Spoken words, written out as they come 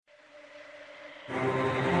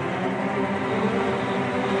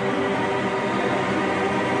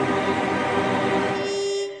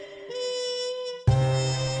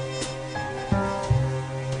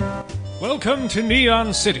Welcome to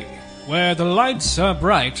Neon City, where the lights are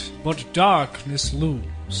bright, but darkness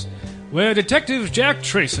looms. Where Detective Jack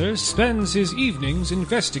Tracer spends his evenings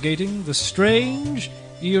investigating the strange,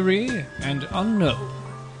 eerie, and unknown.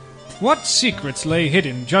 What secrets lay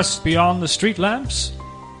hidden just beyond the street lamps?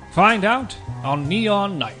 Find out on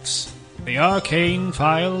Neon Nights, the arcane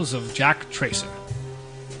files of Jack Tracer.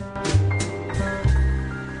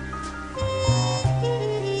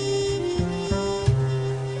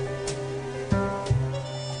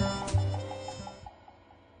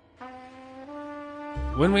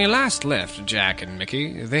 When we last left Jack and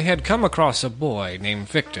Mickey, they had come across a boy named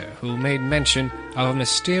Victor who made mention of a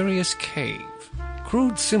mysterious cave.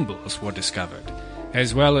 Crude symbols were discovered,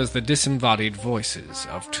 as well as the disembodied voices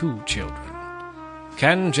of 2 children.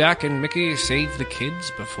 Can Jack and Mickey save the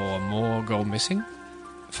kids before more go missing?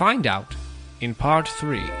 Find out in Part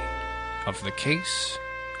 3 of The Case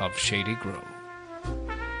of Shady Grove.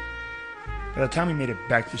 By the time we made it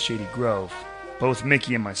back to Shady Grove, both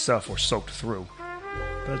Mickey and myself were soaked through.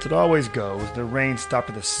 But as it always goes, the rain stopped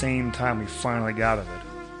at the same time we finally got out of it.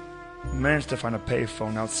 We managed to find a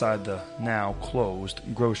payphone outside the now closed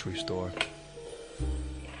grocery store.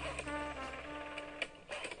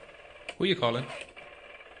 Who you calling?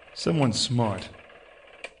 Someone smart.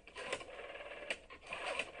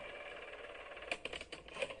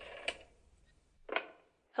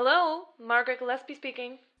 Hello, Margaret Gillespie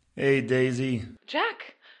speaking. Hey, Daisy.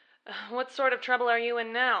 Jack, what sort of trouble are you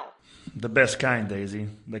in now? The best kind, Daisy.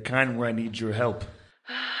 The kind where I need your help.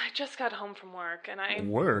 I just got home from work, and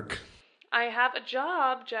Work? I have a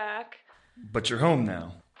job, Jack. But you're home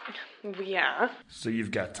now. Yeah. So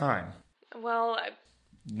you've got time. Well,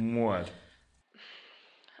 What?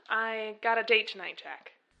 I got a date tonight,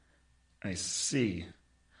 Jack. I see.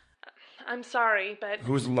 I'm sorry, but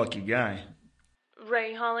Who's the lucky guy?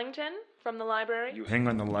 Ray Hollington from the library? You hang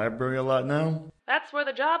on the library a lot now? That's where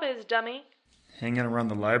the job is, dummy. Hanging around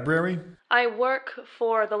the library? I work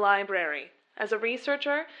for the library. As a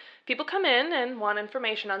researcher, people come in and want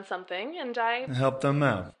information on something, and I... Help them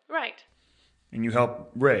out. Right. And you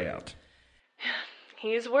help Ray out.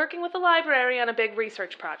 He's working with the library on a big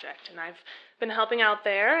research project, and I've been helping out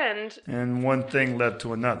there, and... And one thing led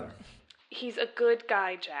to another. He's a good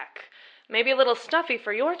guy, Jack. Maybe a little stuffy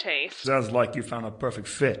for your taste. Sounds like you found a perfect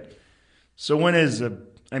fit. So when do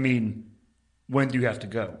you have to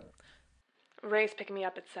go? Ray's picking me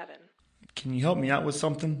up at 7. Can you help me out with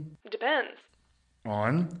something? Depends.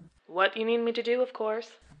 On? What you need me to do, of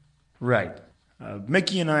course. Right.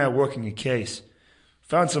 Mickey and I are working a case.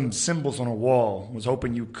 Found some symbols on a wall. Was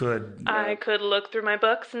hoping you could... I could look through my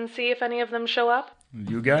books and see if any of them show up.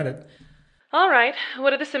 You got it. All right.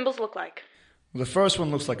 What do the symbols look like? The first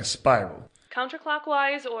one looks like a spiral.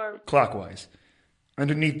 Counterclockwise or... Clockwise.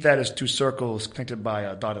 Underneath that is 2 circles connected by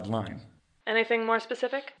a dotted line. Anything more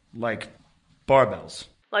specific? Like barbells.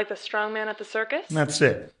 Like the strongman at the circus? That's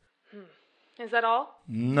it. Is that all?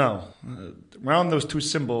 No. Around those 2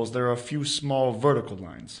 symbols, there are a few small vertical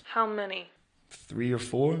lines. How many? 3 or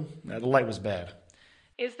 4. The light was bad.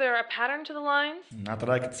 Is there a pattern to the lines? Not that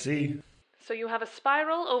I could see. So you have a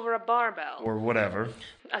spiral over a barbell. Or whatever.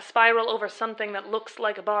 A spiral over something that looks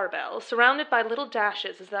like a barbell, surrounded by little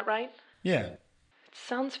dashes, is that right? Yeah. It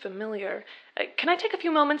sounds familiar. Can I take a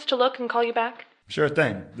few moments to look and call you back? Sure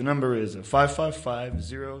thing. The number is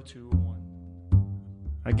 555-021.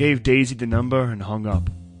 I gave Daisy the number and hung up.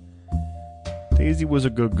 Daisy was a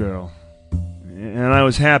good girl. And I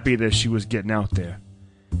was happy that she was getting out there.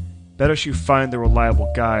 Better she find a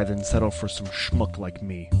reliable guy than settle for some schmuck like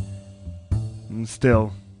me. And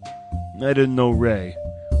still, I didn't know Ray,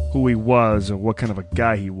 who he was or what kind of a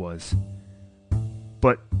guy he was.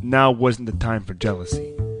 But now wasn't the time for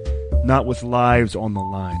jealousy. Not with lives on the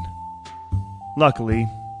line. Luckily,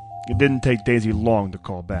 it didn't take Daisy long to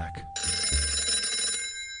call back.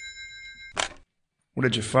 What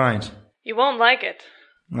did you find? You won't like it.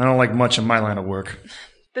 I don't like much in my line of work.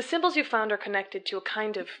 The symbols you found are connected to a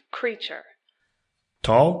kind of creature.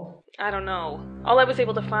 Tall? I don't know. All I was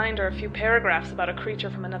able to find are a few paragraphs about a creature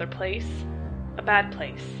from another place. A bad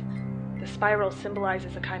place. The spiral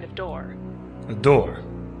symbolizes a kind of door. A door?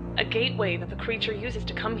 A gateway that the creature uses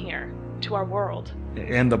to come here, to our world.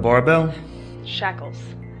 And the barbell? Shackles.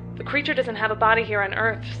 The creature doesn't have a body here on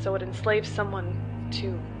Earth, so it enslaves someone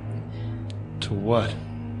to... To what?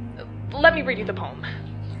 Let me read you the poem.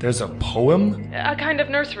 There's a poem? A kind of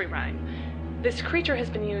nursery rhyme. This creature has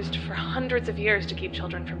been used for hundreds of years to keep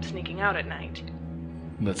children from sneaking out at night.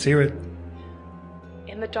 Let's hear it.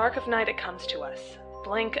 In the dark of night it comes to us,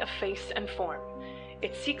 blank of face and form.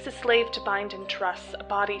 It seeks a slave to bind in truss, a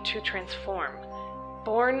body to transform.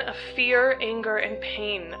 Born of fear, anger, and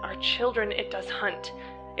pain, our children it does hunt.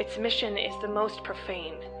 Its mission is the most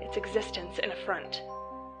profane, its existence an affront.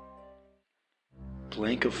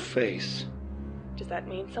 Blank of face. Does that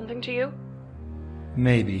mean something to you?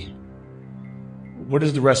 Maybe. What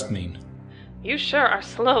does the rest mean? You sure are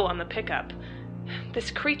slow on the pickup.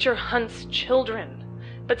 This creature hunts children,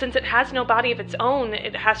 but since it has no body of its own,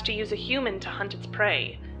 it has to use a human to hunt its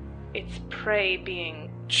prey. Its prey being...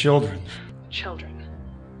 Children. children.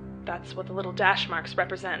 That's what the little dash marks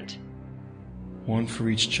represent. One for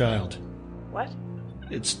each child. What?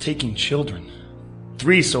 It's taking children.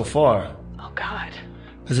 3 so far. Oh, God.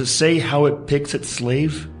 Does it say how it picks its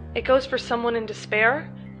slave? It goes for someone in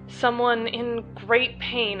despair, someone in great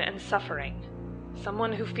pain and suffering,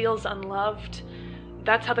 someone who feels unloved.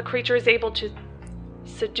 That's how the creature is able to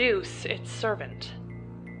seduce its servant.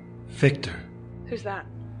 Victor. Who's that?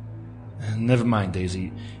 Never mind,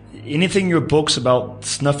 Daisy. Anything in your books about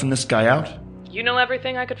snuffing this guy out? You know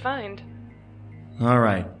everything I could find. All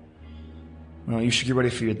right. Well, you should get ready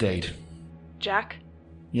for your date. Jack?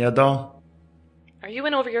 Yeah, doll? Are you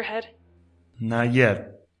in over your head? Not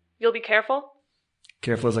yet. You'll be careful?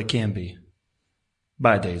 Careful as I can be.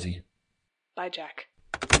 Bye, Daisy. Bye, Jack.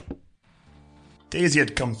 Daisy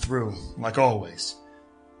had come through, like always.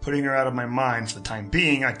 Putting her out of my mind for the time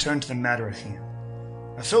being, I turned to the matter at hand.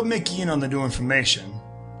 I filled Mickey in on the new information.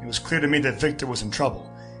 It was clear to me that Victor was in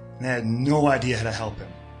trouble, and I had no idea how to help him.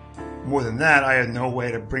 More than that, I had no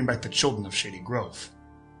way to bring back the children of Shady Grove.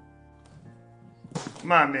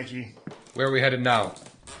 Come on, Mickey. Where are we headed now?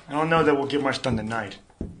 I don't know that we'll get much done tonight.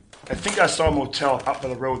 I think I saw a motel out by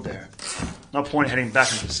the road there. No point heading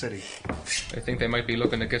back into the city. I think they might be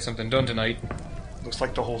looking to get something done tonight. Looks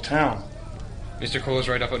like the whole town. Mr. Cole's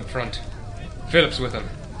right up in front. Philip's with him.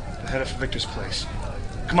 They're headed for Victor's place.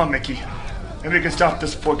 Come on, Mickey. Maybe we can stop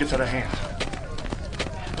this before it gets out of hand.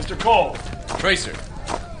 Mr. Cole! Tracer,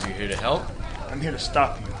 you here to help? I'm here to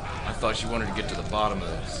stop you. I thought you wanted to get to the bottom of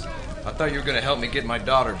this. I thought you were going to help me get my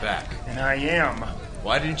daughter back. And I am.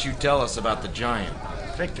 Why didn't you tell us about the giant?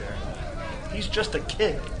 Victor. He's just a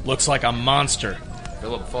kid. Looks like a monster.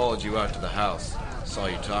 Philip followed you out to the house. Saw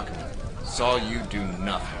you talking to him. Saw you do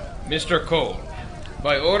nothing. Mr. Cole,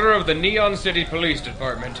 by order of the Neon City Police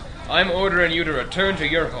Department, I'm ordering you to return to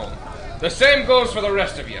your home. The same goes for the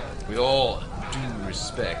rest of you. With all due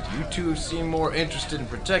respect, you two seem more interested in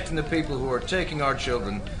protecting the people who are taking our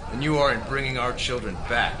children than you are in bringing our children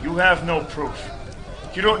back. You have no proof.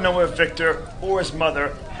 You don't know if Victor or his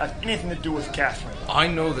mother have anything to do with Catherine. I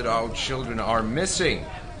know that our children are missing,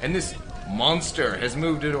 and this monster has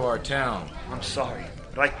moved into our town. I'm sorry,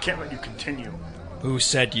 but I can't let you continue. Who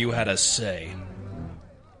said you had a say?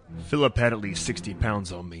 Philip had at least 60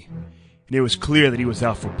 pounds on me, and it was clear that he was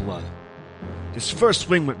out for blood. His first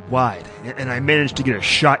swing went wide, and I managed to get a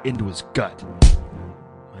shot into his gut.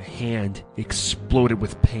 My hand exploded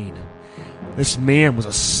with pain. This man was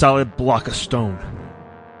a solid block of stone.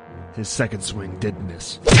 His second swing did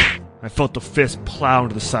miss. I felt the fist plow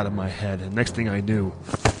into the side of my head, and next thing I knew,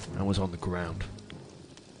 I was on the ground.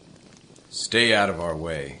 Stay out of our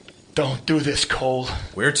way. Don't do this, Cole.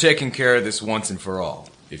 We're taking care of this once and for all.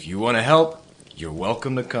 If you want to help, you're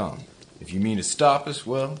welcome to come. If you mean to stop us,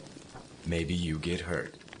 well, maybe you get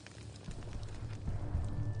hurt.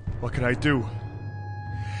 What could I do?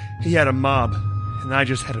 He had a mob, and I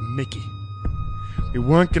just had a Mickey. We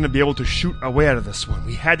weren't going to be able to shoot our way out of this one.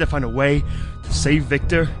 We had to find a way to save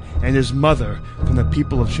Victor and his mother from the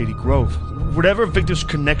people of Shady Grove. Whatever Victor's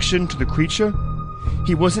connection to the creature,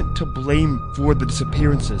 he wasn't to blame for the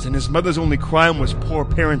disappearances, and his mother's only crime was poor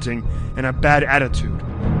parenting and a bad attitude.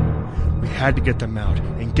 We had to get them out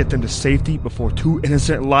and get them to safety before 2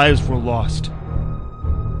 innocent lives were lost.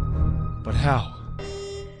 But how?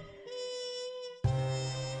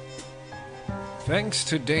 Thanks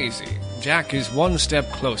to Daisy, Jack is one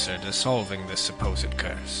step closer to solving this supposed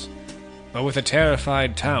curse. But with a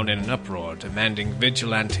terrified town in an uproar demanding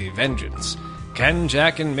vigilante vengeance, can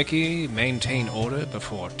Jack and Mickey maintain order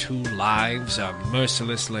before 2 lives are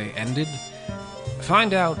mercilessly ended?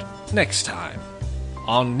 Find out next time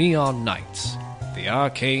on Neon Nights, The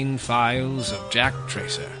Arcane Files of Jack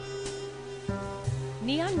Tracer.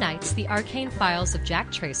 Neon Nights, The Arcane Files of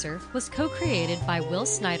Jack Tracer was co-created by Will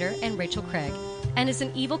Snyder and Rachel Craig and is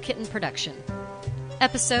an Evil Kitten production.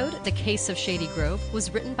 Episode The Case of Shady Grove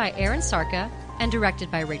was written by Aaron Sarka and directed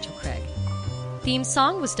by Rachel Craig. Theme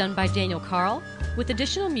song was done by Daniel Carl with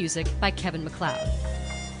additional music by Kevin MacLeod.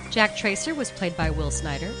 Jack Tracer was played by Will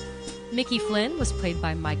Snyder. Mickey Flynn was played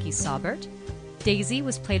by Mikey Saubert. Daisy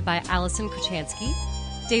was played by Allison Kuchansky,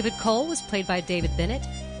 David Cole was played by David Bennett,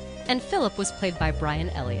 and Philip was played by Brian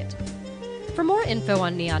Elliott. For more info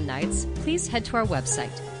on Neon Knights, please head to our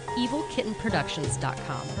website,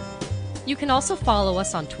 evilkittenproductions.com. You can also follow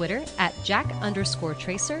us on Twitter at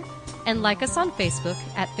Jack_Tracer and like us on Facebook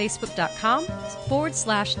at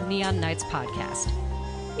facebook.com/Neon Knights Podcast.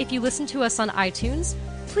 If you listen to us on iTunes,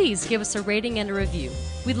 please give us a rating and a review.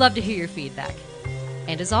 We'd love to hear your feedback.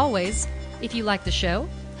 And as always, if you like the show,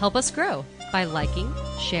 help us grow by liking,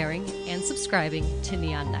 sharing, and subscribing to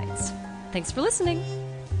Neon Knights. Thanks for listening.